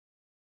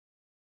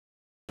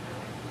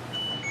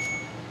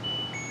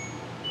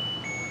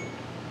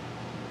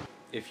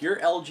If your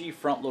LG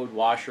front load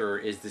washer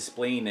is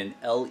displaying an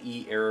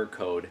LE error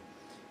code,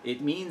 it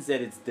means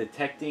that it's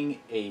detecting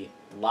a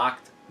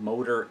locked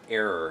motor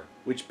error,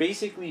 which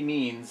basically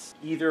means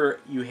either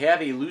you have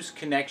a loose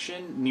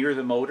connection near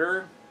the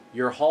motor,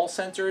 your Hall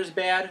sensor is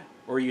bad,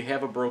 or you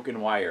have a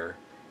broken wire.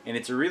 And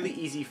it's a really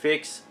easy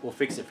fix. We'll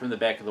fix it from the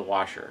back of the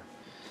washer.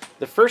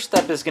 The first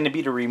step is going to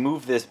be to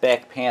remove this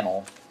back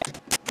panel.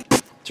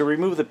 To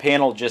remove the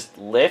panel, just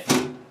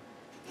lift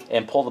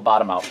and pull the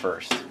bottom out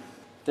first.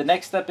 The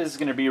next step is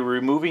going to be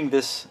removing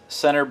this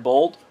center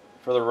bolt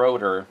for the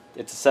rotor.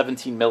 It's a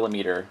 17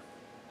 millimeter.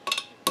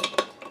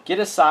 Get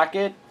a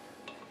socket,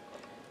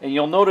 and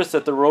you'll notice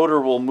that the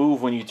rotor will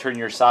move when you turn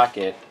your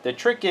socket. The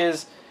trick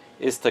is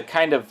to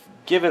kind of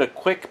give it a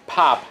quick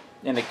pop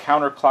in a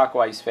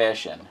counterclockwise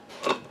fashion.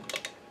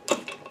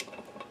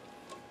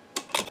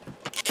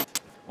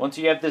 Once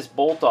you have this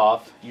bolt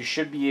off, you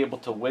should be able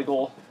to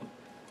wiggle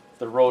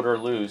the rotor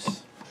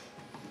loose.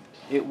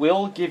 It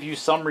will give you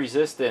some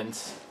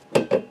resistance,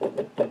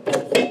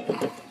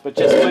 but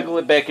just wiggle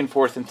it back and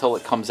forth until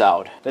it comes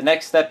out. The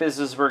next step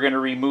is we're going to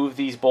remove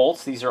these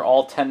bolts. These are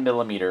all 10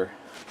 millimeter.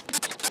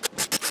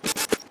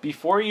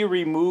 Before you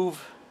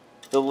remove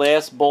the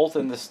last bolt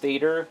in the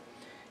stator,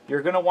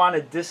 you're going to want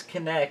to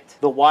disconnect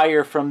the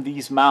wire from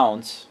these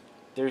mounts.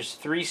 There's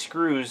 3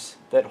 screws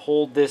that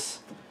hold this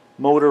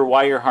motor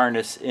wire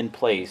harness in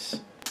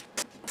place.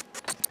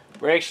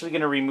 We're actually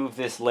going to remove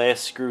this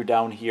last screw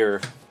down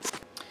here.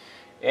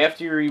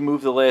 After you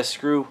remove the last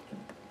screw,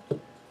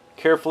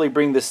 carefully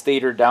bring the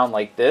stator down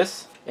like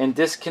this and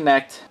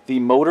disconnect the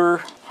motor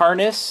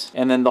harness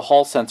and then the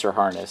Hall sensor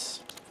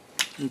harness.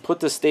 And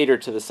put the stator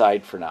to the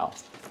side for now.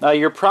 Now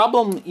your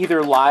problem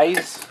either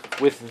lies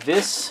with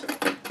this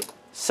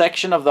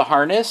section of the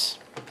harness.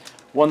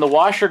 When the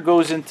washer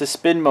goes into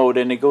spin mode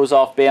and it goes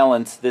off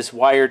balance, this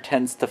wire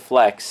tends to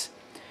flex.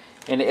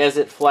 And as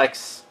it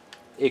flexes,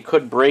 it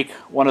could break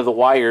one of the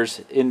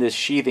wires in this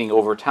sheathing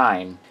over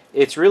time.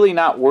 It's really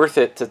not worth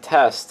it to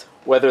test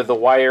whether the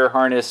wire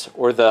harness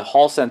or the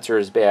Hall sensor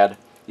is bad.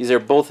 These are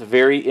both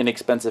very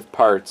inexpensive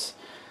parts.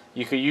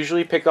 You could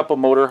usually pick up a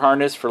motor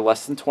harness for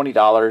less than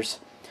 $20,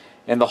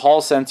 and the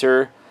Hall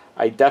sensor,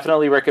 I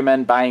definitely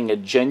recommend buying a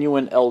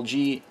genuine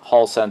LG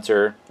Hall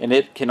sensor, and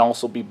it can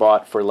also be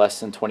bought for less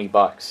than 20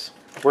 bucks.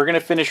 We're going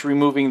to finish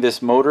removing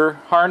this motor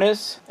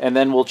harness, and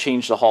then we'll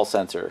change the Hall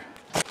sensor.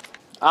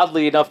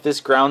 Oddly enough,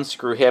 this ground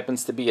screw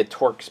happens to be a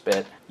Torx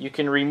bit. You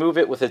can remove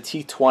it with a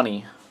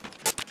T20.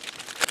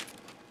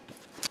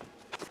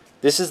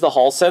 This is the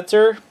Hall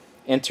sensor,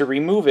 and to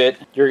remove it,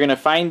 you're going to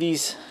find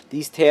these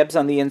tabs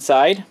on the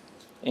inside,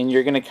 and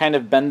you're going to kind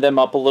of bend them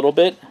up a little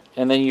bit,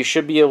 and then you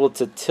should be able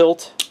to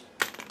tilt,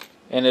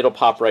 and it'll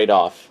pop right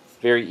off.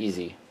 Very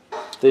easy.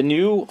 The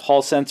new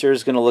Hall sensor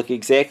is going to look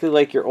exactly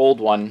like your old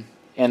one,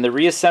 and the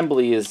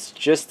reassembly is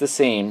just the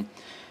same.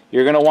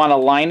 You're going to want to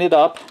line it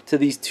up to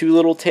these 2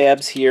 little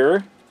tabs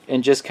here,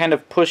 and just kind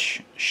of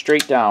push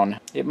straight down.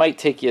 It might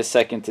take you a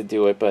second to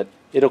do it, but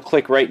it'll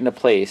click right into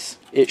place.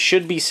 It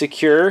should be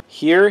secure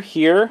here,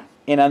 here,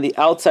 and on the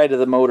outside of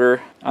the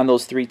motor on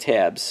those 3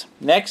 tabs.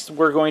 Next,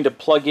 we're going to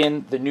plug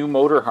in the new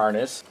motor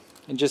harness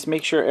and just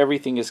make sure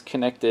everything is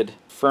connected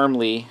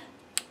firmly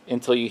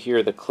until you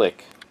hear the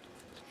click.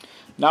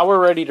 Now we're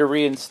ready to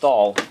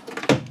reinstall.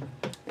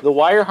 The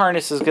wire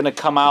harness is going to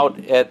come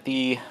out at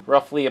the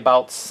roughly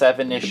about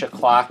 7-ish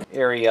o'clock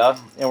area,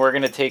 and we're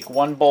going to take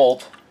 1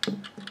 bolt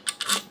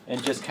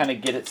and just kind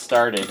of get it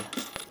started.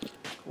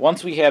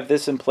 Once we have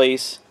this in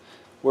place,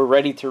 we're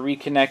ready to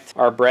reconnect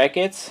our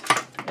brackets,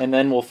 and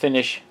then we'll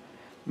finish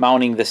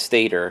mounting the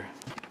stator.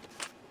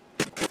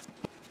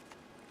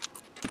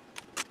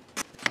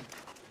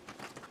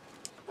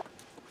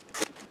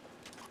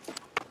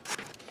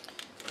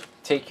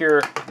 Take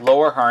your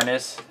lower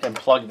harness and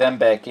plug them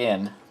back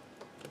in.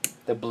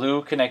 The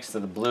blue connects to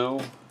the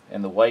blue,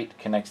 and the white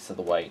connects to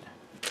the white.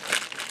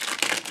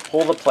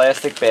 Pull the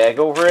plastic bag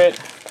over it,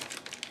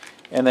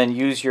 and then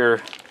use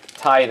your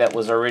tie that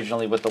was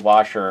originally with the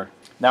washer.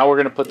 Now we're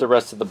going to put the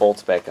rest of the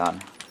bolts back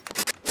on.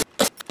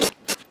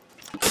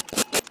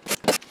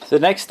 The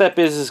next step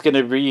is going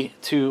to be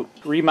to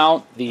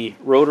remount the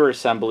rotor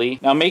assembly.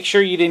 Now make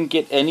sure you didn't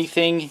get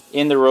anything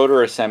in the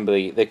rotor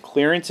assembly. The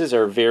clearances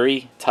are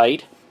very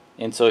tight,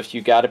 and so if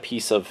you got a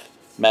piece of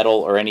metal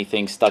or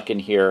anything stuck in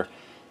here,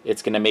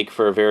 it's going to make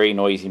for a very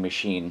noisy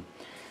machine.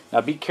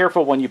 Now be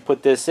careful when you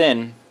put this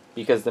in,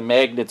 because the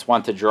magnets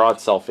want to draw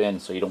itself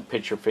in so you don't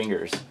pinch your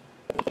fingers.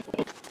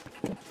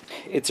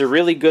 It's a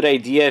really good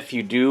idea if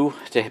you do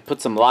to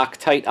put some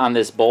Loctite on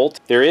this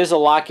bolt. There is a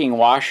locking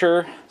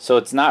washer, so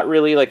it's not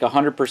really like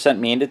 100%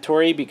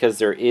 mandatory because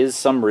there is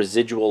some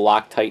residual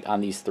Loctite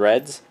on these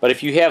threads. But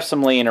if you have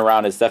some laying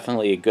around, it's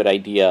definitely a good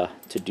idea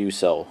to do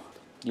so.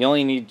 You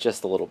only need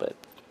just a little bit.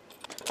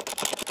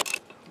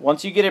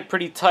 Once you get it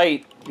pretty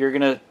tight, you're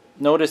going to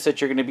notice that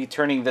you're going to be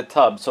turning the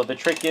tub. So the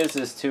trick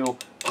is to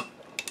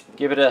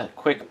give it a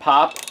quick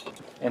pop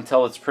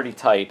until it's pretty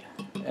tight.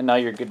 And now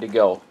you're good to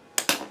go.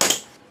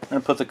 I'm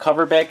going to put the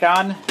cover back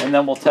on, and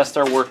then we'll test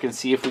our work and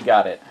see if we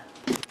got it.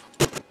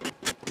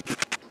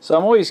 So So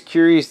I'm always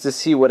curious to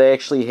see what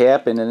actually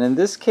happened, and in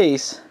this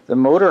case the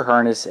motor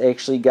harness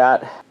actually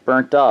got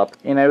burnt up,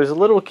 and I was a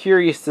little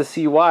curious to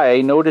see why. I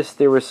noticed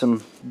there was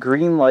some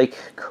green like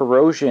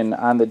corrosion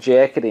on the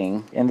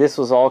jacketing, and this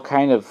was all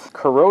kind of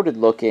corroded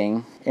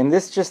looking, and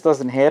this just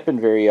doesn't happen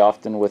very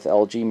often with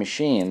LG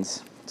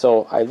machines.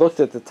 So I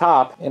looked at the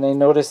top and I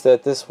noticed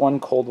that this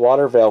one cold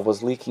water valve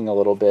was leaking a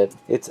little bit.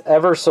 It's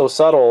ever so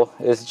subtle.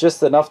 It's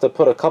just enough to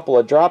put a couple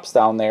of drops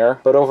down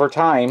there, but over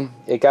time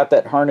it got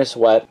that harness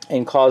wet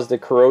and caused the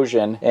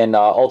corrosion, and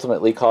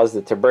ultimately caused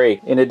it to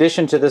break. In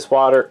addition to this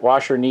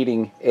washer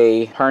needing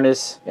a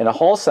harness and a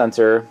hall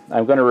sensor,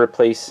 I'm going to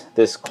replace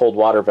this cold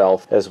water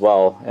valve as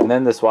well, and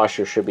then this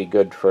washer should be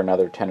good for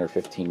another 10 or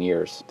 15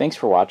 years. Thanks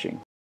for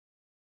watching.